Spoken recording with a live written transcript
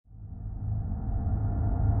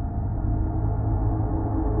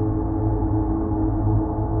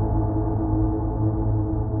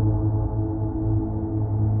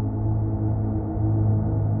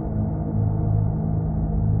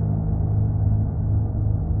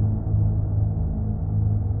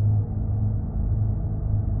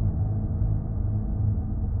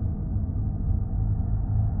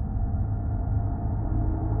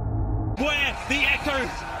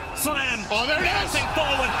Oh, there it is!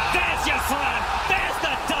 Forward. There's your slam. There's the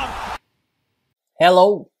dunk.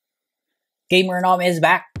 Hello, Gamer Nom is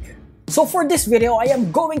back. So for this video, I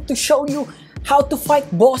am going to show you how to fight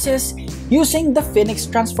bosses using the Phoenix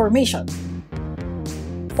transformation.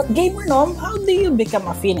 But Gamer Nom, how do you become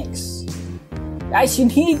a Phoenix? Guys, you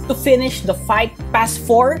need to finish the fight past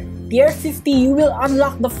 4. Tier 50, you will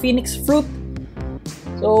unlock the Phoenix fruit.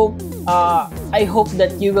 So, I hope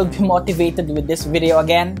that you will be motivated with this video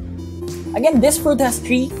again. Again, this fruit has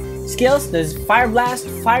 3 skills. There's Fire Blast,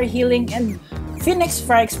 Fire Healing, and Phoenix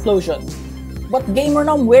Fire Explosion. But Gamer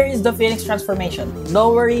Nom, where is the Phoenix transformation?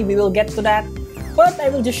 Don't worry, we will get to that. But I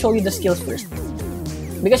will just show you the skills first.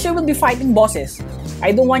 Because you will be fighting bosses.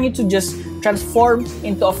 I don't want you to just transform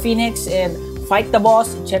into a Phoenix and fight the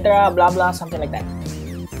boss, etc. Blah blah, something like that.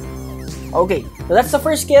 Okay, so that's the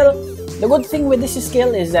first skill. The good thing with this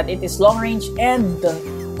skill is that it is long range and the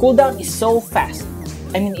cooldown is so fast.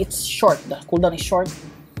 I mean, it's short. The cooldown is short.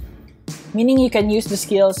 Meaning you can use the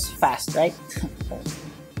skills fast, right?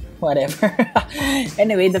 Whatever.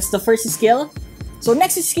 Anyway, that's the first skill. So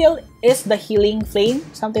next skill is the Healing Flame.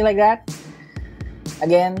 Something like that.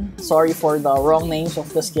 Again, sorry for the wrong names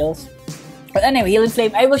of the skills. But anyway, Healing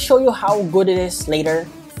Flame, I will show you how good it is later.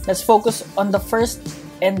 Let's focus on the first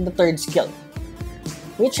and the third skill,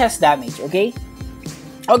 which has damage, okay?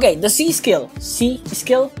 Okay, the C skill. C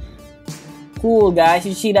skill. Cool, guys.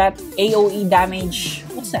 You see that? AoE damage.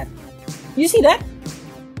 What's that? You see that?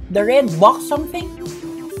 The red box something?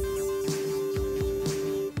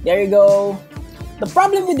 There you go. The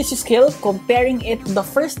problem with this skill, comparing it to the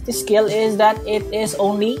first skill, is that it is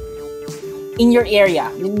only in your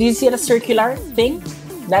area. Do you see the circular thing?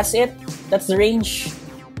 That's it. That's the range.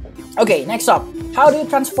 Okay, next up. How do you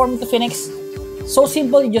transform into Phoenix? So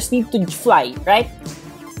simple, you just need to fly, right?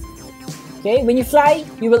 Okay, when you fly,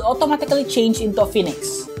 you will automatically change into a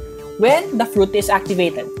Phoenix when the fruit is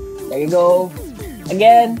activated. There you go.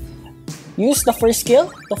 Again, use the first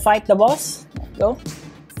skill to fight the boss. There you go.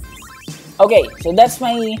 Okay, so that's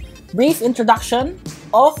my brief introduction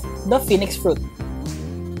of the Phoenix fruit.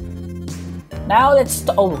 Now let's...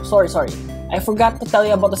 oh, sorry. I forgot to tell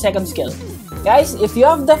you about the second skill. Guys, if you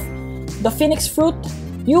have the Phoenix fruit,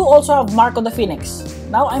 you also have Mark of the Phoenix.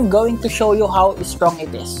 Now I'm going to show you how strong it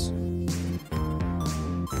is.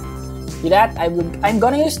 See that? I'm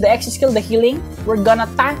gonna use the X skill, the healing. We're gonna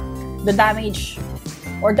tank the damage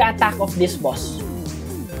or the attack of this boss.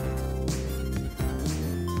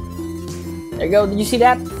 There you go. Did you see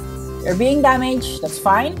that? They're being damaged. That's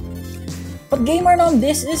fine. But Gamer Nom,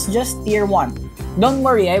 this is just tier 1. Don't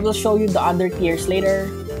worry, I will show you the other tiers later.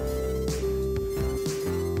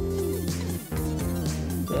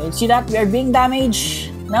 Okay, see that? We are being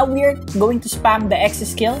damaged. Now we are going to spam the X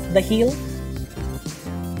skill, the heal.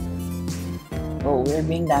 Oh, we're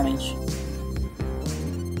being damaged.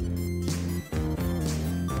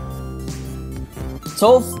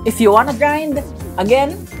 So, if you wanna grind,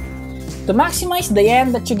 again, to maximize the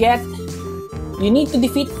yen that you get, you need to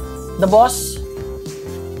defeat the boss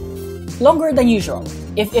longer than usual.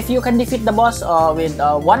 If you can defeat the boss with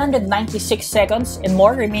 196 seconds and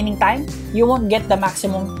more remaining time, you won't get the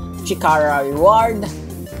maximum Chikara reward.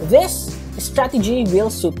 This strategy will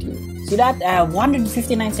suit you. See that?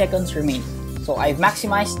 159 seconds remaining. So I've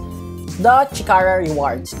maximized the Chikara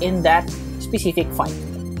rewards in that specific fight.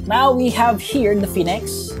 Now we have here the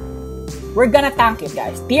Phoenix. We're gonna tank it,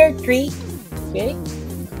 guys. Tier 3. Okay?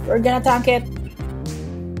 We're gonna tank it.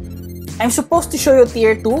 I'm supposed to show you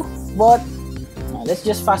tier 2, but let's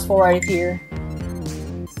just fast forward it here.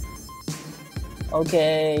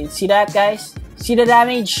 Okay, see that, guys? See the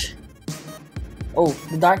damage? Oh,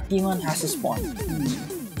 the Dark Demon has a spawn.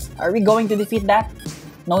 Are we going to defeat that?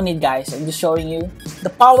 No need, guys. I'm just showing you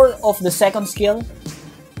the power of the second skill.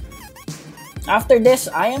 After this,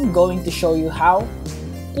 I am going to show you how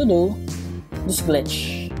to do this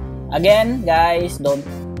glitch. Again, guys,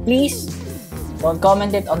 please don't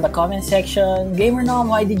comment it on the comment section. Gamer Nom,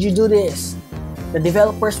 why did you do this? The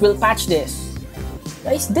developers will patch this.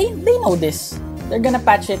 Guys, they know this. They're gonna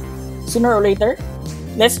patch it sooner or later.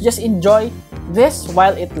 Let's just enjoy this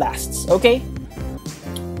while it lasts, okay?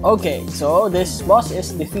 Okay, so this boss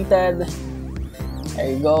is defeated. There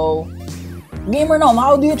you go. Gamer Nom,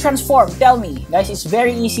 how do you transform? Tell me. Guys, it's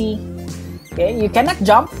very easy. Okay, you cannot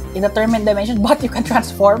jump in the tournament dimension, but you can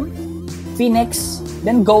transform Phoenix,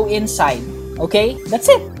 then go inside. Okay, that's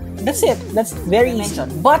it. That's very easy.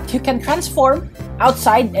 But you can transform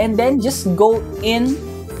outside and then just go in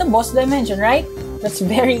the boss dimension, right? That's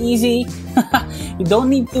very easy. You don't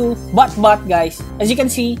need to. But guys, as you can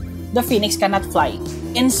see, the Phoenix cannot fly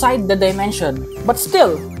inside the dimension. But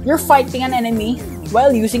still, you're fighting an enemy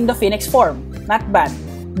while using the Phoenix form. Not bad.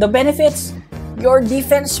 The benefits, your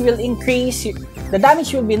defense will increase, the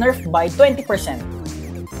damage will be nerfed by 20%.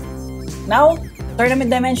 Now, tournament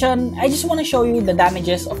dimension, I just want to show you the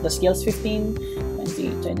damages of the skills. 15, 20,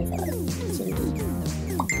 25,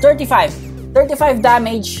 30, 35. 35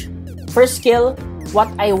 damage per skill. What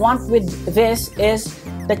I want with this is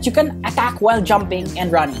that you can attack while jumping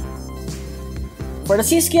and running. For the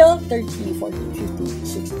C skill, 30, 40, 50,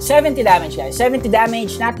 60, 70 damage, guys. 70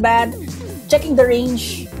 damage, not bad. Checking the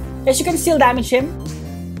range. Yes, you can still damage him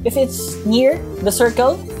if it's near the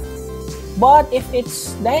circle. But if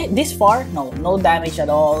it's this far, no damage at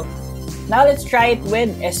all. Now let's try it with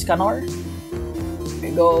Escanor. Here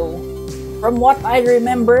we go. From what I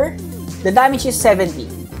remember, the damage is 70.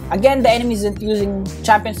 Again, the enemy isn't using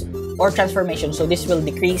champions or transformation, so this will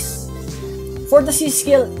decrease. For the C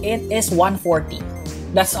skill, it is 140.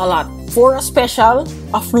 That's a lot. For a special,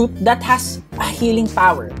 a fruit that has a healing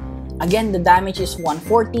power. Again, the damage is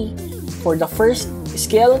 140. For the first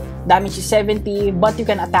skill, damage is 70, but you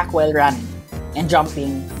can attack while running and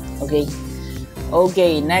jumping. Okay.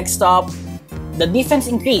 Okay, next up, the defense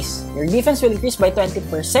increase. Your defense will increase by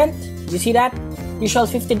 20%. You see that? Usual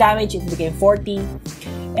 50 damage, it became 40.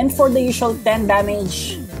 And for the usual 10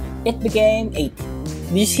 damage, it became 8.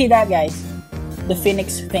 Do you see that, guys? The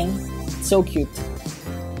Phoenix thing. So cute.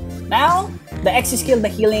 Now, the X skill, the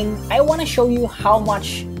healing, I want to show you how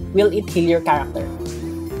much will it heal your character.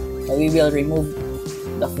 So we will remove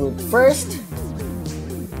the fruit first.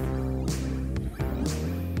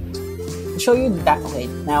 I'll show you that. Okay,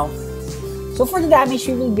 now, so for the damage,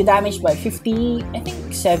 you will be damaged by 50, I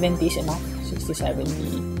think 70 is enough. 60,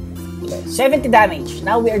 70, 70 damage.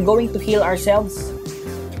 Now we are going to heal ourselves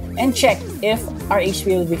and check if our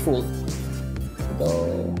HP will be full. So,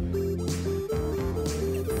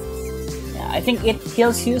 I think it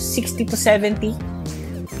heals you 60 to 70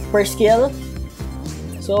 per skill.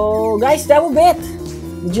 So guys, that will be it.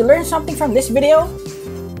 Did you learn something from this video?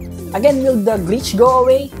 Again, will the glitch go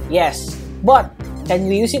away? Yes. But can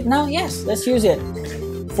we use it now? Yes, let's use it.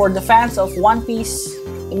 For the fans of One Piece,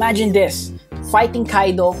 imagine this. Fighting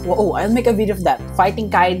Kaido. Oh, I'll make a video of that. Fighting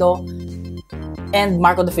Kaido and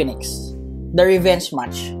Marco the Phoenix. The revenge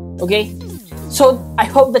match. Okay? So I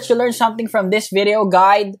hope that you learned something from this video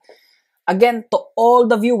guide. Again, to all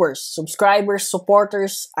the viewers, subscribers,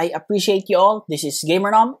 supporters, I appreciate you all. This is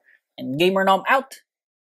GamerNom, and GamerNom out.